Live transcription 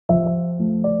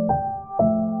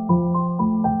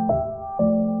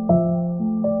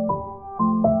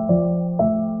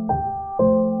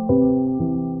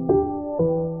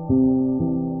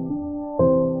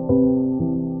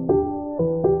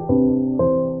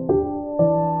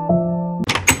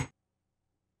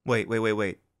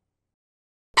Wait.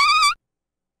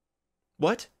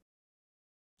 What?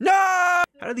 No!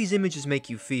 How do these images make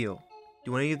you feel?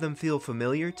 Do any of them feel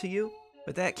familiar to you?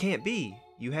 But that can't be.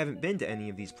 You haven't been to any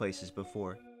of these places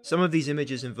before. Some of these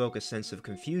images invoke a sense of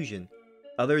confusion.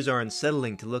 Others are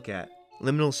unsettling to look at.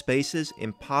 Liminal spaces,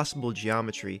 impossible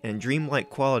geometry, and dreamlike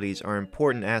qualities are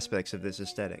important aspects of this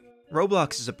aesthetic.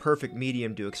 Roblox is a perfect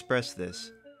medium to express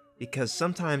this, because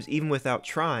sometimes even without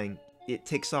trying, it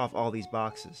ticks off all these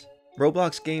boxes.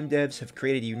 Roblox game devs have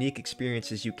created unique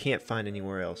experiences you can't find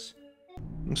anywhere else.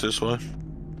 It's this way.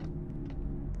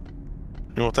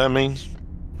 You know what that means?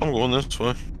 I'm going this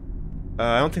way.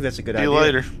 I don't think that's a good idea. See you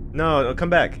later. No, come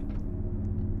back.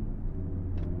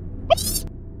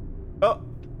 Oh!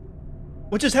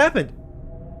 What just happened?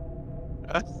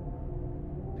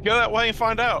 Go that way and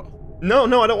find out. No,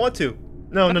 I don't want to.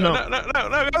 No. No, go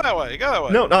that way. Go that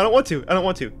way. No, I don't want to. I don't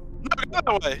want to. No, go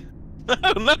that way.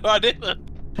 No, I didn't.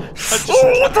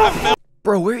 What the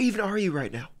Bro, where even are you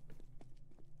right now?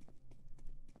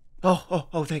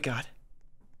 Oh, thank God.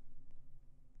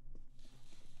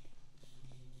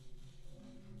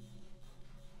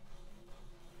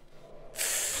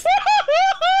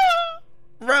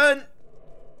 Run!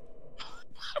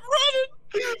 I'm running!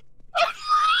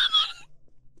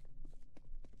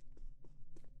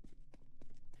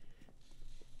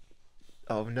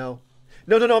 Oh no.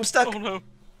 No, I'm stuck! Oh no!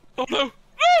 Oh no!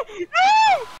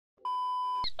 No!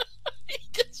 He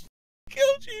just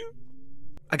killed you!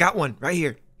 I got one, right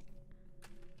here.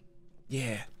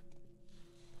 Yeah.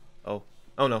 Oh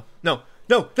no. No!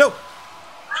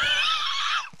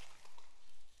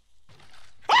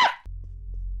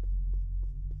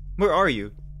 Where are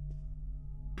you?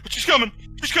 She's coming!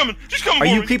 She's coming! Are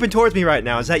you creeping towards me right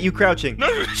now? Is that you crouching?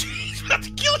 No, she's about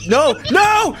to kill you!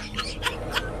 No!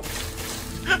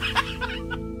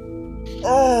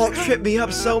 Oh, it tripped me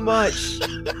up so much.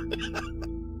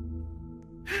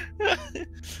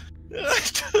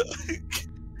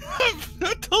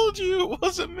 I told you it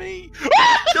wasn't me.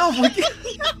 No,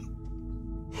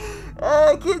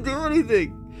 oh, I can't do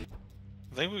anything.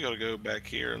 I think we gotta go back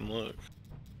here and look.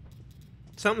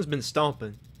 Something's been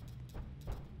stomping.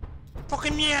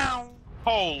 Fucking meow!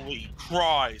 Holy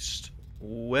Christ!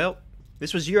 Well,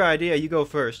 this was your idea. You go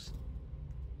first.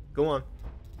 Go on.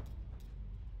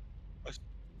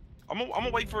 I'm gonna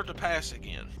wait for it to pass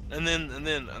again, and then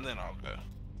I'll go.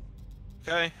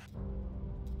 Okay.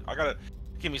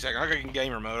 Give me a second. I gotta get in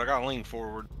gamer mode. I gotta lean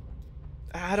forward.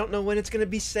 I don't know when it's gonna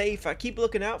be safe. I keep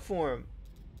looking out for him.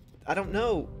 I don't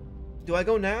know. Do I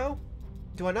go now?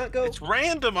 Do I not go? It's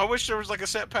random. I wish there was like a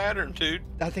set pattern, dude.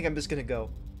 I think I'm just gonna go.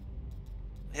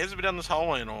 He hasn't been down this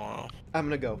hallway in a while. I'm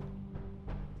gonna go.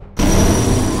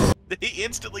 Did he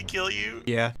instantly kill you?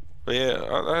 Yeah. But yeah,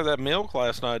 I had that milk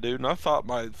last night, dude, and I thought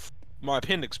my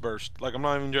appendix burst. Like, I'm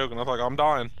not even joking. I was like, I'm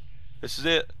dying. This is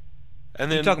it. And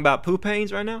then You talking about poo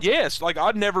pains right now? yes, like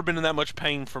I'd never been in that much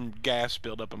pain from gas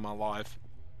buildup in my life.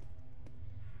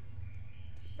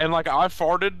 And like I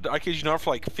farted, I kid you not, for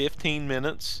like 15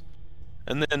 minutes,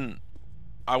 and then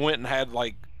I went and had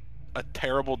like a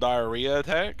terrible diarrhea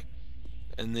attack,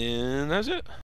 and then that's it.